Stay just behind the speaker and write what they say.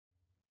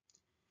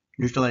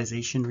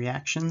neutralization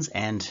reactions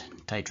and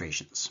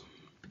titrations.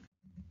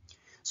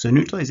 So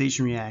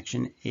neutralization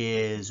reaction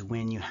is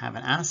when you have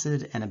an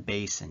acid and a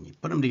base and you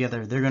put them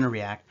together, they're going to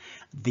react.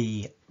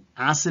 The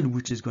acid,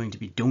 which is going to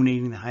be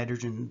donating the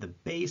hydrogen, the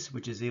base,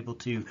 which is able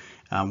to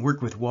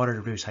work with water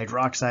to produce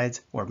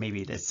hydroxides, or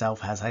maybe it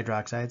itself has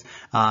hydroxides,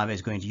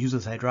 is going to use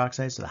those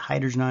hydroxides. So the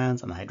hydrogen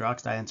ions and the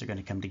hydroxide ions are going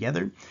to come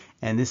together,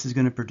 and this is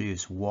going to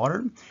produce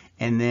water.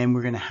 And then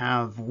we're going to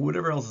have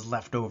whatever else is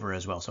left over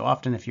as well. So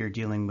often if you're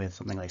dealing with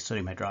something like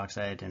sodium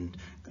hydroxide and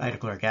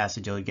hydrochloric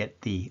acid, you'll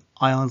get the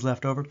ions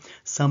left over.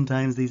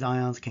 Sometimes these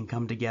ions can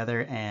come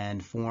together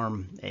and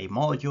form a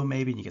molecule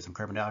maybe, and you get some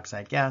carbon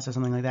dioxide gas or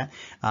something like that.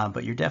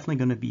 But you're definitely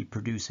going to be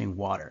producing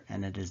water,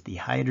 and it is the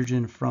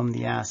hydrogen from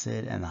the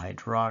acid and the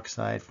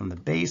hydroxide from the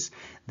base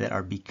that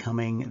are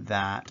becoming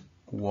that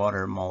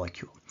water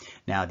molecule.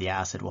 Now the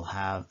acid will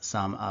have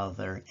some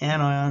other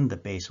anion, the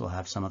base will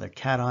have some other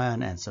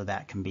cation, and so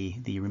that can be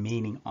the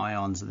remaining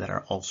ions that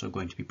are also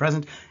going to be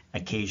present.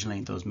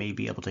 Occasionally those may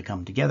be able to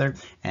come together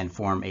and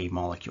form a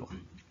molecule.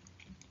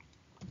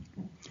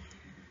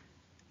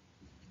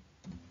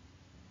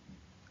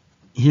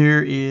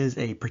 Here is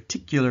a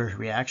particular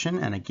reaction,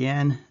 and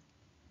again,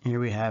 here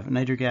we have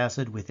nitric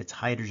acid with its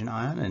hydrogen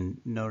ion,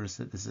 and notice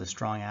that this is a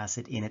strong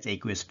acid in its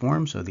aqueous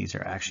form, so these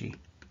are actually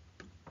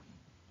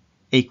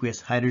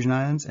aqueous hydrogen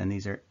ions, and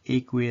these are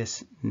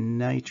aqueous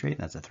nitrate,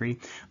 that's a 3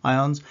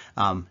 ions,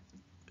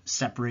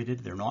 separated.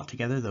 They're not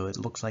together, though it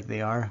looks like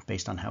they are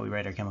based on how we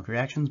write our chemical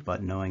reactions,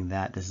 but knowing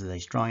that this is a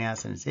strong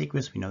acid and it's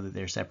aqueous, we know that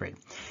they're separated.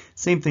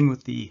 Same thing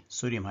with the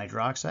sodium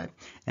hydroxide,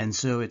 and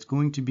so it's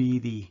going to be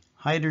the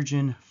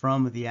hydrogen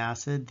from the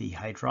acid, the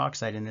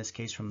hydroxide in this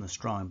case from the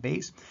strong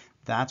base.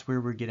 That's where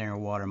we're getting our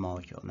water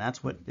molecule, and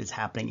that's what is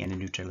happening in a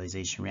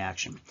neutralization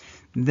reaction.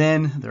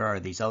 Then there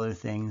are these other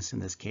things, in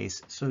this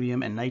case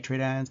sodium and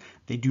nitrate ions.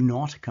 They do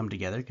not come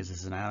together because this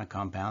is an ionic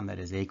compound that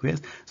is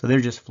aqueous, so they're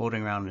just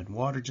floating around in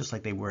water just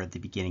like they were at the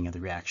beginning of the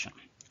reaction.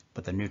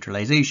 But the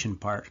neutralization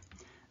part,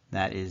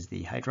 that is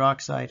the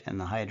hydroxide and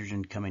the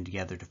hydrogen coming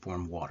together to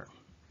form water.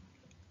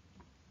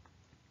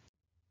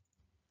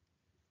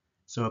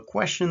 So a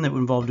question that would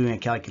involve doing a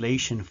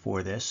calculation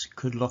for this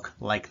could look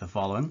like the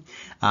following,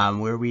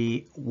 where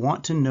we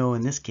want to know,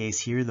 in this case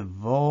here, the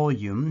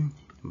volume,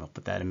 I'll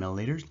put that in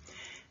milliliters,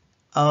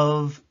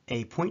 of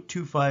a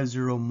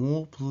 0.250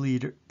 mole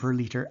per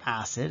liter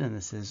acid, and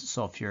this is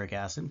sulfuric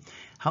acid.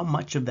 How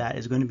much of that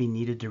is going to be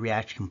needed to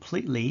react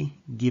completely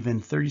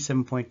given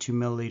 37.2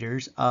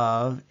 milliliters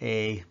of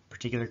a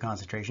particular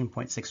concentration,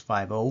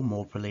 0.650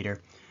 mole per liter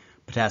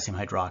potassium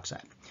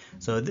hydroxide.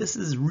 So this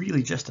is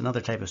really just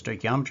another type of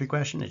stoichiometry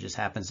question. It just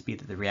happens to be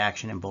that the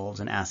reaction involves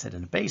an acid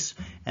and a base,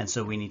 and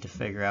so we need to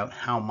figure out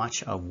how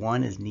much of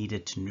one is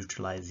needed to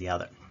neutralize the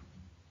other.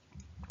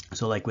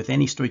 So like with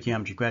any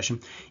stoichiometry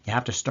question, you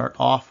have to start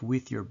off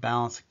with your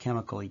balanced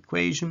chemical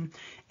equation.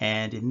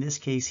 And in this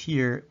case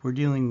here, we're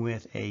dealing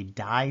with a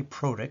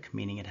diprotic,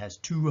 meaning it has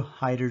 2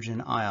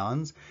 hydrogen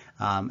ions,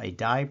 a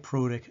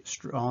diprotic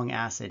strong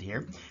acid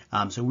here.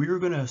 So we're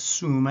going to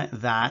assume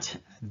that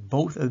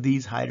both of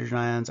these hydrogen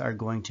ions are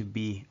going to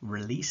be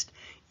released.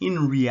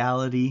 In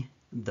reality,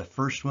 the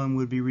first one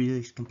would be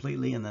released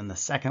completely, and then the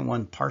second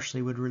one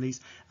partially would release.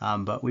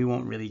 But we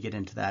won't really get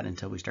into that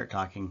until we start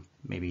talking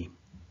maybe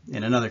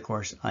in another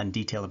course on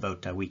detail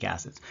about weak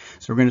acids.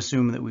 So we're going to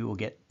assume that we will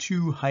get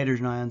 2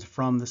 hydrogen ions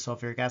from the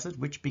sulfuric acid,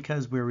 which,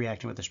 because we're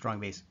reacting with a strong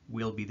base,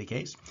 will be the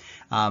case.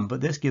 But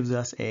this gives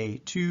us a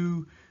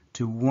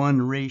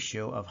 2-to-1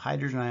 ratio of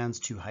hydrogen ions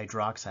to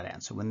hydroxide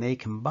ions. So when they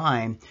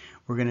combine,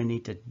 we're going to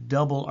need to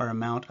double our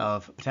amount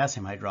of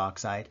potassium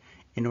hydroxide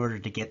in order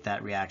to get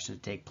that reaction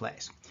to take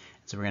place.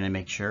 So we're going to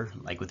make sure,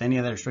 like with any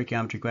other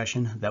stoichiometry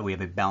question, that we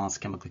have a balanced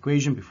chemical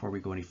equation before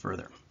we go any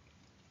further.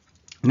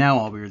 Now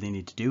all we really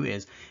need to do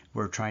is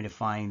we're trying to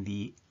find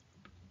the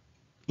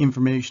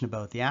information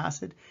about the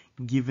acid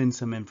given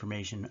some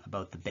information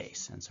about the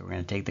base. And so we're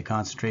going to take the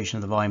concentration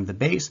of the volume of the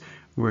base.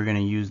 We're going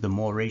to use the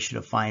mole ratio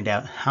to find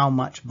out how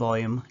much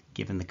volume,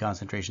 given the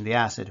concentration of the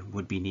acid,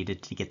 would be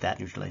needed to get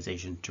that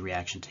neutralization to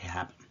reaction to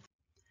happen.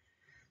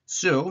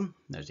 So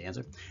there's the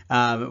answer.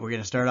 We're going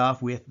to start off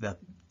with the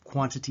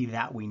quantity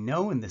that we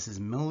know, and this is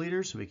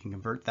milliliters, so we can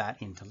convert that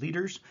into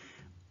liters.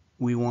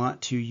 We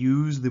want to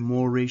use the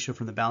mole ratio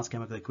from the balanced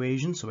chemical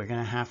equation, so we're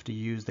going to have to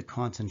use the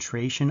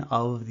concentration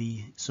of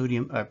the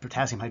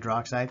potassium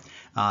hydroxide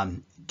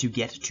to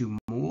get to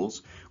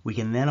moles. We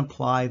can then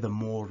apply the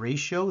mole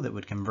ratio that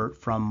would convert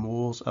from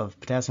moles of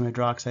potassium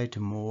hydroxide to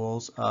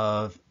moles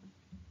of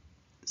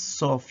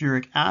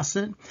sulfuric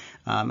acid.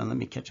 And let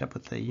me catch up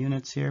with the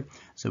units here.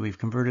 So we've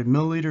converted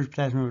milliliters of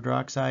potassium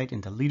hydroxide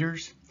into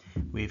liters.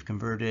 We've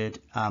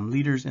converted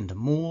liters into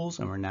moles,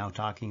 and we're now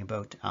talking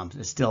about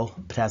still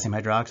potassium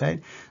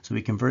hydroxide. So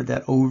we convert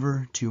that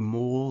over to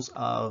moles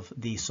of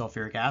the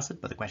sulfuric acid,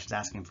 but the question is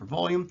asking for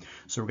volume.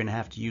 So we're going to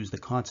have to use the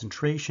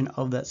concentration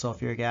of that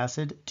sulfuric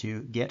acid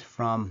to get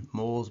from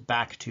moles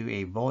back to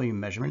a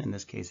volume measurement. In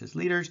this case, it's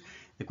liters.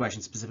 The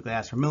question specifically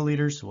asks for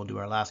milliliters, so we'll do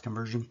our last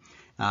conversion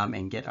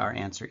and get our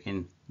answer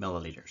in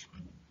milliliters.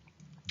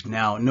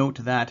 Now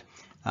note that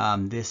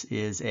This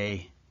is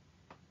a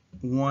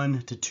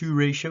 1 to 2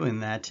 ratio in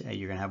that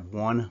you're going to have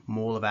 1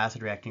 mole of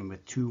acid reacting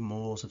with 2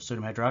 moles of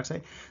sodium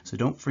hydroxide. So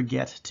don't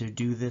forget to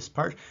do this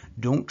part.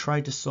 Don't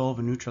try to solve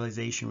a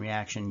neutralization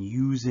reaction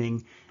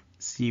using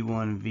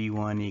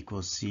C1V1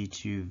 equals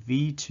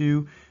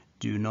C2V2.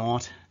 Do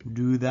not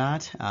do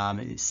that.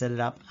 Set it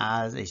up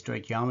as a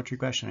stoichiometry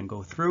question and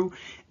go through.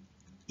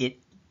 It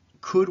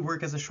could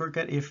work as a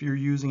shortcut if you're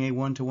using a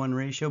 1-to-1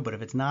 ratio, but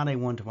if it's not a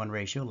 1-to-1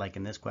 ratio, like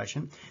in this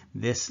question,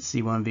 this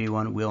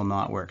C1V1 will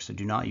not work. So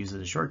do not use it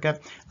as a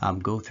shortcut.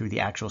 Go through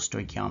the actual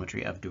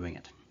stoichiometry of doing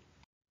it.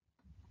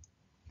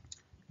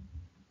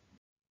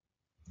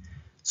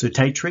 So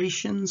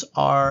titrations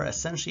are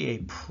essentially a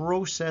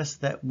process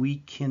that we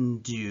can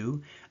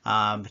do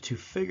to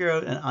figure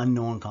out an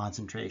unknown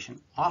concentration.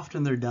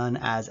 Often they're done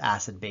as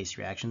acid-base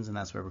reactions, and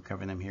that's why we're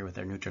covering them here with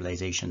our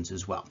neutralizations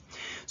as well.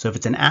 So if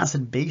it's an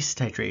acid-base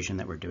titration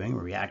that we're doing,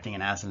 we're reacting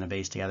an acid and a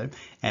base together,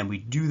 and we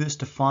do this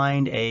to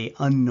find an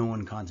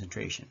unknown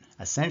concentration.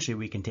 Essentially,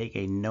 we can take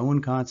a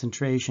known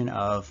concentration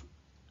of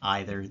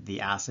either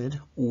the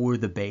acid or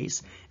the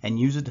base and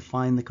use it to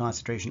find the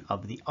concentration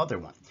of the other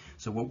one.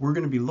 So what we're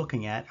going to be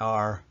looking at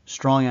are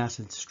strong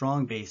acid,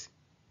 strong base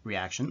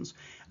reactions,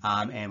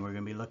 and we're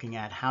going to be looking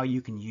at how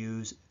you can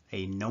use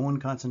a known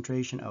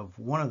concentration of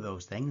one of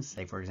those things,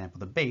 say for example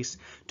the base,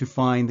 to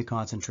find the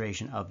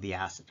concentration of the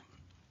acid.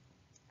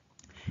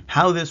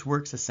 How this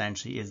works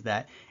essentially is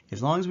that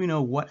as long as we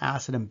know what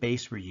acid and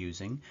base we're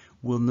using,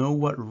 we'll know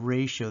what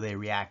ratio they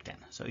react in.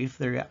 So if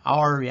they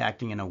are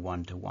reacting in a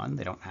 1-to-1,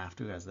 they don't have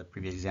to, as the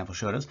previous example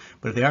showed us,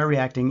 but if they are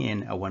reacting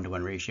in a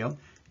 1-to-1 ratio,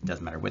 it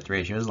doesn't matter what the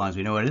ratio is, as long as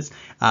we know what it is,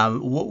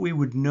 what we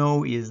would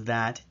know is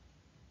that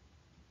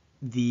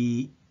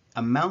the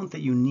amount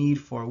that you need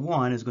for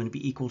one is going to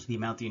be equal to the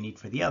amount that you need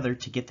for the other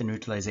to get the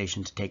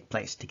neutralization to take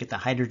place. To get the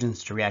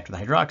hydrogens to react with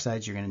the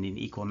hydroxides, you're going to need an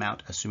equal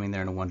amount, assuming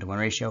they're in a 1-to-1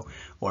 ratio,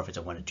 or if it's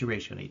a 1-to-2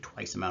 ratio, you need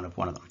twice the amount of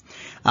one of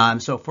them.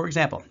 So for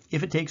example,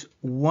 if it takes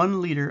 1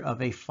 liter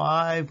of a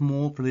 5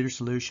 mole per liter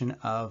solution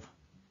of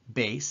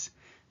base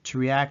to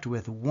react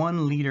with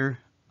 1 liter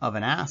of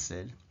an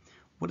acid,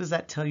 what does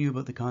that tell you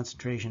about the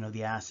concentration of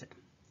the acid?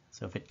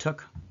 So if it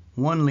took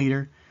 1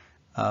 liter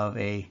of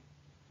a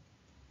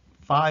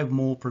 5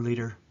 mole per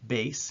liter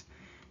base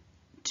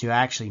to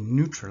actually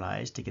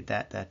neutralize, to get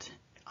that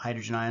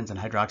hydrogen ions and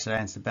hydroxide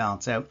ions to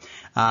balance out,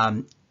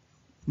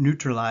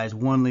 neutralize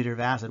 1 liter of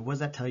acid, what does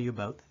that tell you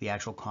about the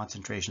actual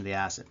concentration of the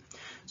acid?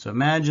 So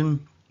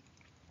imagine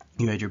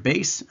you had your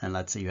base, and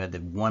let's say you had the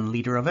 1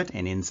 liter of it,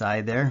 and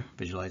inside there,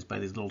 visualized by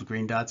these little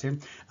green dots here,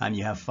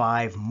 you have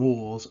 5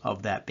 moles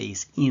of that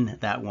base in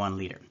that 1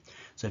 liter.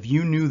 So if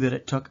you knew that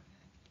it took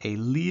a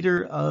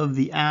liter of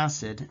the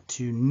acid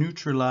to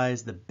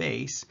neutralize the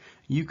base,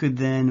 you could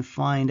then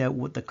find out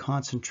what the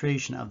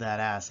concentration of that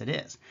acid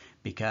is.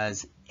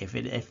 Because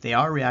if they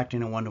are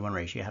reacting in a 1-to-1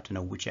 ratio, you have to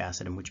know which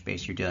acid and which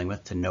base you're dealing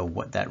with to know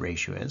what that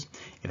ratio is.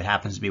 If it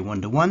happens to be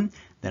 1-to-1,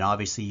 then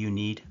obviously you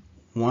need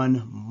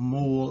 1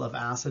 mole of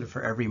acid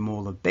for every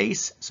mole of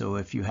base. So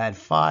if you had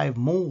 5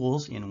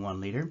 moles in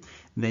 1 liter,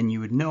 then you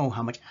would know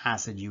how much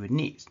acid you would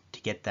need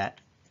to get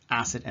that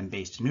acid and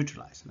base to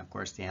neutralize. And of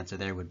course the answer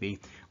there would be,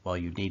 well,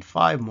 you'd need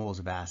 5 moles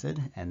of acid,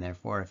 and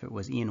therefore if it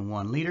was in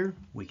 1 liter,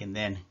 we can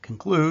then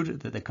conclude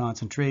that the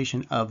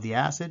concentration of the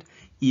acid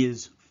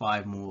is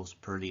 5 moles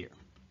per liter.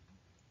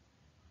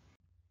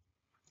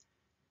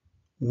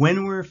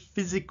 When we're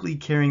physically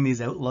carrying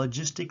these out,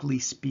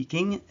 logistically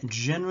speaking,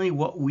 generally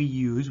what we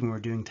use when we're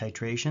doing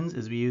titrations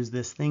is we use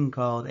this thing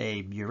called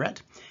a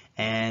burette.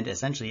 And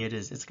essentially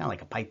it's kind of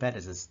like a pipette.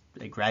 It's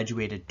a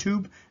graduated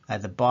tube.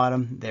 At the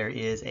bottom there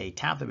is a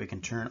tap that we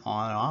can turn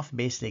on and off,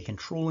 basically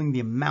controlling the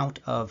amount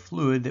of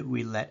fluid that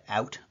we let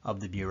out of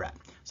the burette.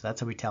 So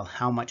that's how we tell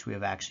how much we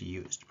have actually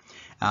used.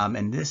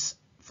 And this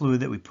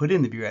fluid that we put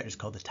in the burette is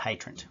called the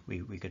titrant.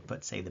 We could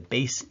put, say, the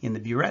base in the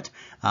burette,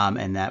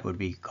 and that would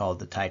be called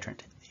the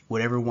titrant.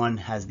 Whatever one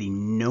has the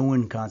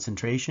known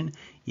concentration,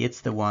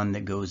 it's the one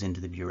that goes into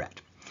the burette.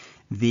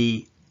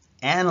 The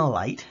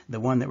analyte,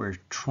 the one that we're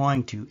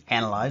trying to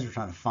analyze, we're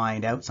trying to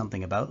find out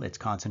something about its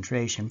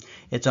concentration,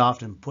 it's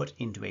often put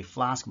into a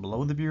flask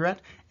below the burette,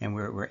 and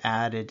we're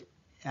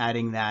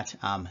adding that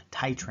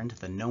titrant,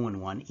 the known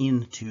one,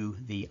 into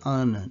the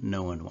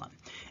unknown one.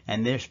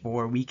 And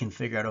therefore we can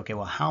figure out, okay,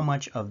 well, how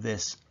much of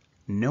this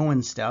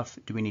known stuff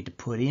do we need to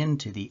put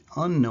into the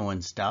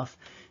unknown stuff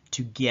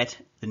to get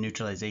the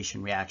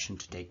neutralization reaction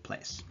to take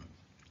place.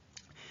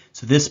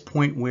 So this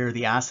point where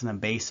the acid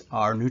and base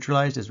are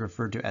neutralized is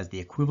referred to as the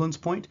equivalence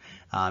point.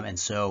 And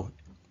so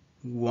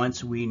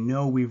once we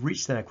know we've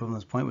reached that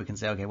equivalence point, we can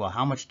say, okay, well,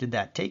 how much did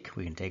that take?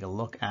 We can take a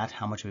look at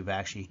how much we've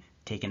actually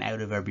taken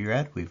out of our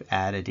burette. We've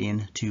added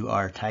into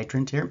our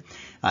titrant here,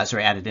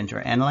 added into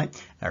our analyte,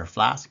 our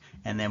flask,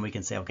 and then we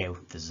can say, okay,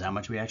 this is how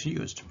much we actually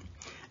used.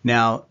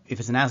 Now, if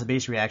it's an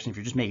acid-base reaction, if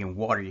you're just making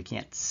water, you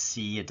can't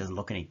see, it doesn't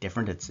look any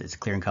different. It's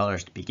clear in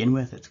colors to begin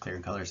with, it's clear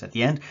in colors at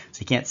the end, so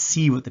you can't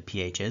see what the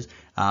pH is.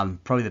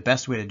 Probably the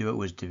best way to do it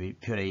was to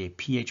put a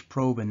pH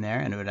probe in there,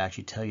 and it would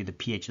actually tell you the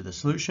pH of the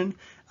solution.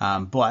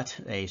 But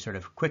a sort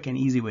of quick and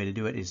easy way to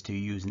do it is to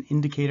use an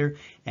indicator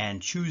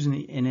and choose an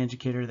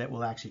indicator that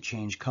will actually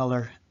change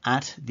color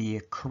at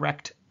the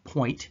correct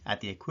point,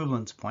 at the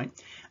equivalence point,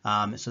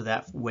 so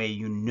that way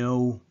you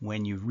know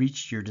when you've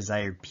reached your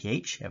desired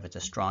pH. If it's a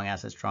strong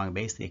acid, strong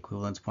base, the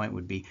equivalence point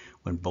would be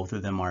when both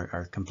of them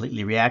are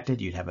completely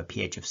reacted. You'd have a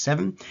pH of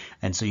 7,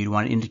 and so you'd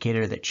want an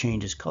indicator that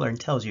changes color and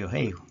tells you,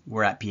 hey,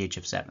 we're at pH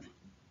of 7.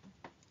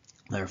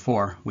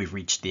 Therefore, we've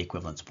reached the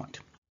equivalence point.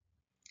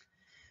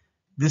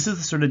 This is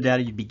the sort of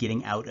data you'd be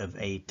getting out of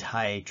a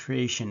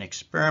titration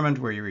experiment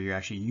where you're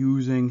actually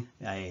using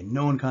a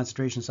known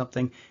concentration of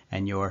something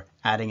and you're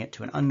adding it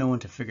to an unknown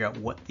to figure out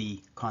what the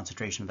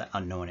concentration of that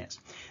unknown is.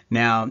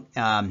 Now,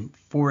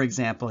 for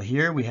example,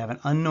 here we have an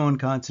unknown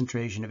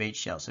concentration of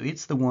HCl. So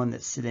it's the one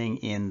that's sitting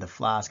in the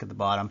flask at the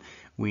bottom.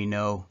 We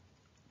know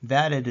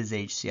that it is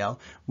HCl.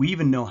 We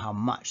even know how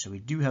much. So we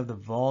do have the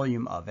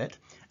volume of it.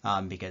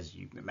 Because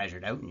you measure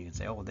it out and you can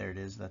say, oh, there it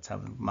is, that's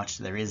how much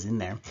there is in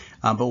there.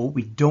 But what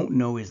we don't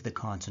know is the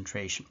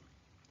concentration.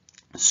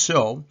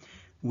 So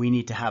we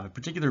need to have a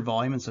particular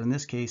volume, and so in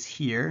this case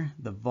here,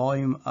 the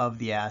volume of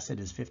the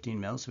acid is 15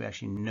 mils, so we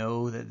actually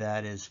know that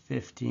that is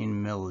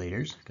 15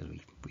 milliliters, because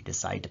we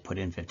decide to put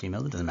in 15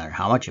 mils. It doesn't matter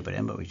how much you put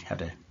in, but we have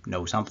to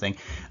know something.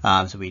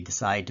 So we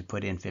decide to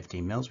put in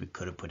 15 mils. We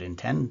could have put in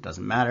 10,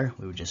 doesn't matter.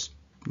 We would just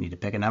need to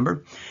pick a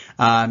number.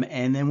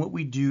 And then what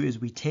we do is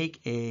we take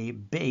a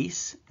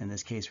base, in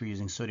this case we're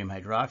using sodium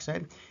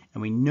hydroxide,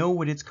 and we know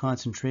what its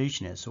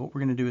concentration is. So what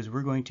we're going to do is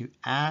we're going to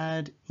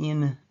add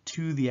in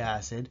to the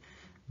acid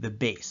the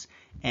base.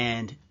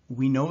 And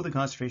we know the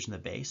concentration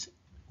of the base.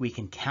 We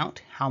can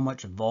count how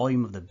much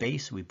volume of the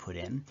base we put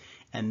in,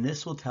 and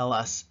this will tell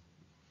us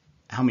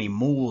how many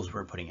moles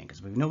we're putting in,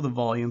 because we know the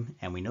volume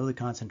and we know the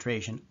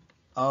concentration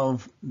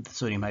of the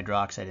sodium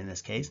hydroxide in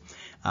this case,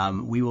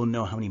 we will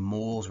know how many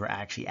moles we're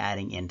actually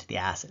adding into the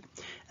acid.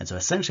 And so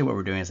essentially what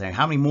we're doing is saying,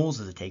 how many moles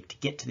does it take to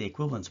get to the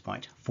equivalence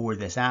point for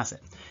this acid?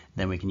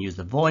 Then we can use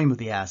the volume of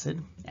the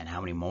acid and how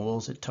many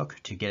moles it took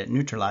to get it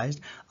neutralized,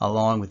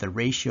 along with the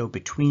ratio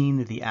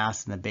between the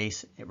acid and the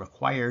base it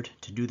required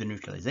to do the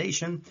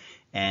neutralization,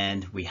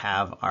 and we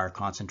have our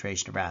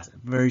concentration of acid.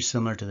 Very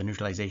similar to the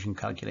neutralization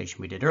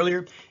calculation we did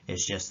earlier.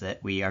 It's just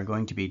that we are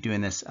going to be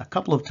doing this a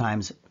couple of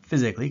times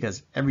physically,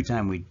 because every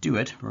time we do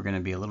it, we're going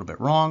to be a little bit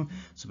wrong.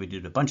 So we do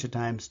it a bunch of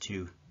times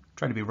to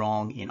try to be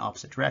wrong in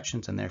opposite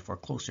directions and therefore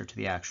closer to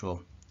the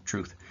actual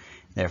truth.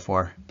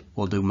 Therefore,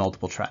 we'll do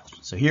multiple trials.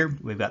 So here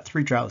we've got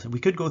 3 trials. We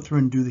could go through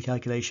and do the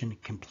calculation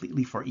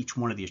completely for each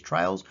one of these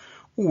trials,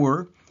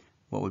 or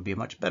what would be a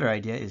much better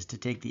idea is to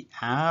take the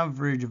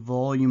average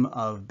volume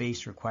of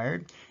base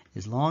required.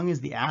 As long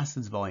as the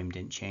acid's volume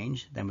didn't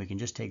change, then we can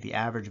just take the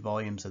average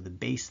volumes of the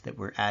base that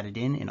were added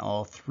in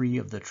all 3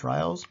 of the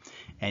trials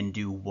and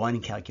do one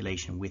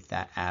calculation with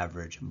that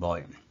average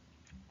volume.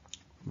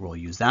 We'll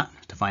use that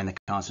to find the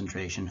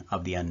concentration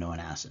of the unknown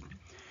acid.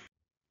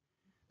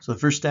 So the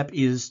first step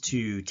is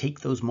to take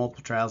those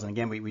multiple trials, and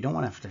again, we don't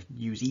want to have to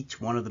use each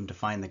one of them to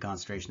find the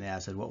concentration of the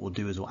acid. What we'll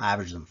do is we'll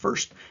average them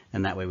first,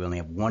 and that way we only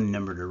have one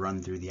number to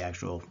run through the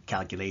actual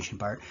calculation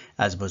part,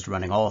 as opposed to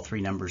running all 3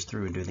 numbers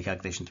through and doing the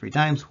calculation 3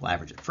 times. We'll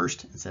average it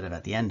first instead of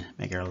at the end,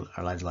 make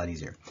our lives a lot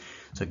easier.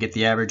 So get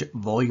the average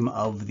volume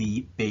of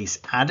the base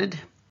added.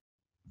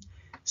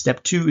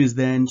 Step 2 is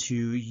then to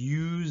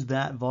use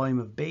that volume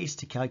of base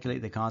to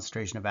calculate the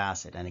concentration of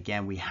acid. And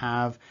again, we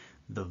have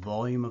the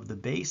volume of the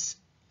base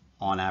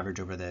on average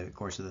over the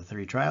course of the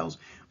 3 trials.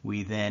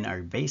 We then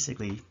are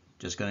basically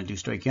just going to do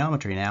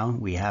stoichiometry now.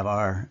 We have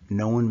our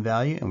known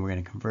value and we're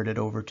going to convert it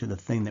over to the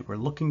thing that we're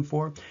looking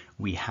for.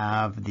 We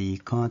have the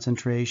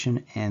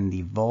concentration and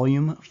the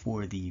volume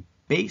for the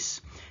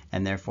base,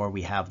 and therefore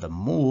we have the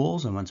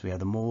moles, and once we have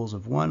the moles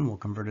of one, we'll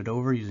convert it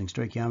over using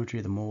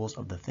stoichiometry, the moles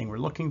of the thing we're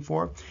looking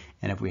for.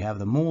 And if we have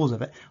the moles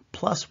of it,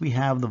 plus we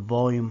have the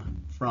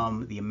volume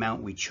from the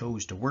amount we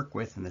chose to work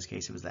with, in this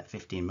case it was that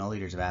 15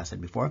 milliliters of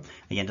acid before.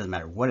 Again, it doesn't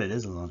matter what it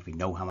is, as long as we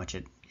know how much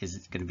it is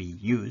going to be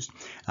used.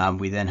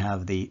 We then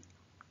have the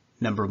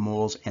number of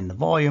moles in the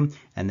volume,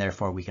 and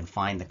therefore we can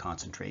find the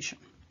concentration.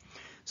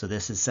 So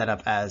this is set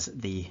up as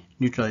the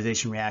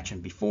neutralization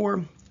reaction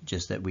before,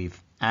 just that we've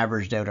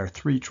averaged out our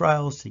 3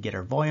 trials to get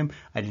our volume.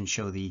 I didn't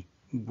show the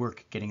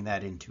work getting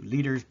that into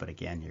liters, but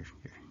again, you're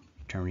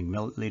turning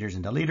milliliters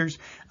into liters.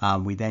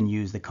 We then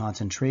use the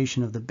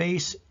concentration of the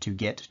base to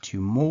get to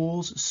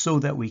moles so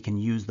that we can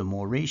use the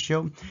mole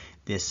ratio.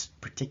 This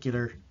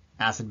particular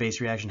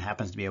acid-base reaction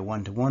happens to be a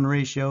 1-to-1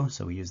 ratio,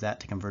 so we use that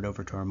to convert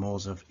over to our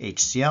moles of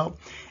HCl.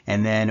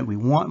 And then we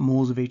want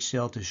moles of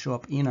HCl to show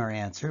up in our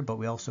answer, but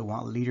we also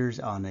want liters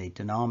on a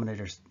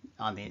denominator,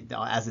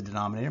 as a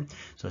denominator.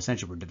 So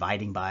essentially we're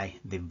dividing by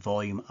the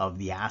volume of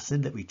the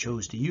acid that we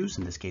chose to use,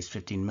 in this case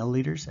 15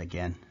 milliliters.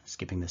 Again,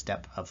 skipping the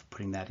step of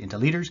putting that into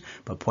liters,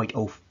 but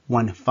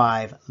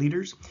 0.015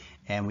 liters.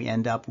 and we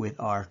end up with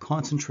our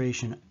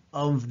concentration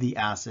of the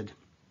acid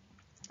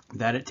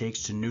that it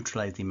takes to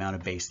neutralize the amount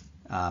of base,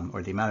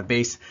 or the amount of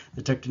base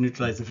that took to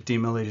neutralize the 15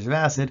 milliliters of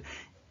acid,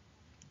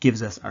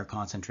 gives us our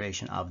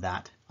concentration of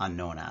that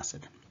unknown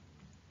acid.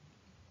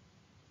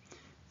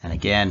 And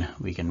again,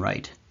 we can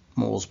write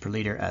moles per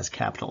liter as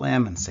capital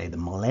M and say the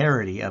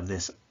molarity of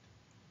this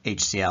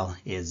HCl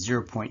is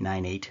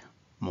 0.98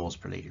 moles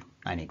per liter,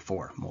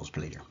 984 moles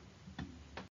per liter.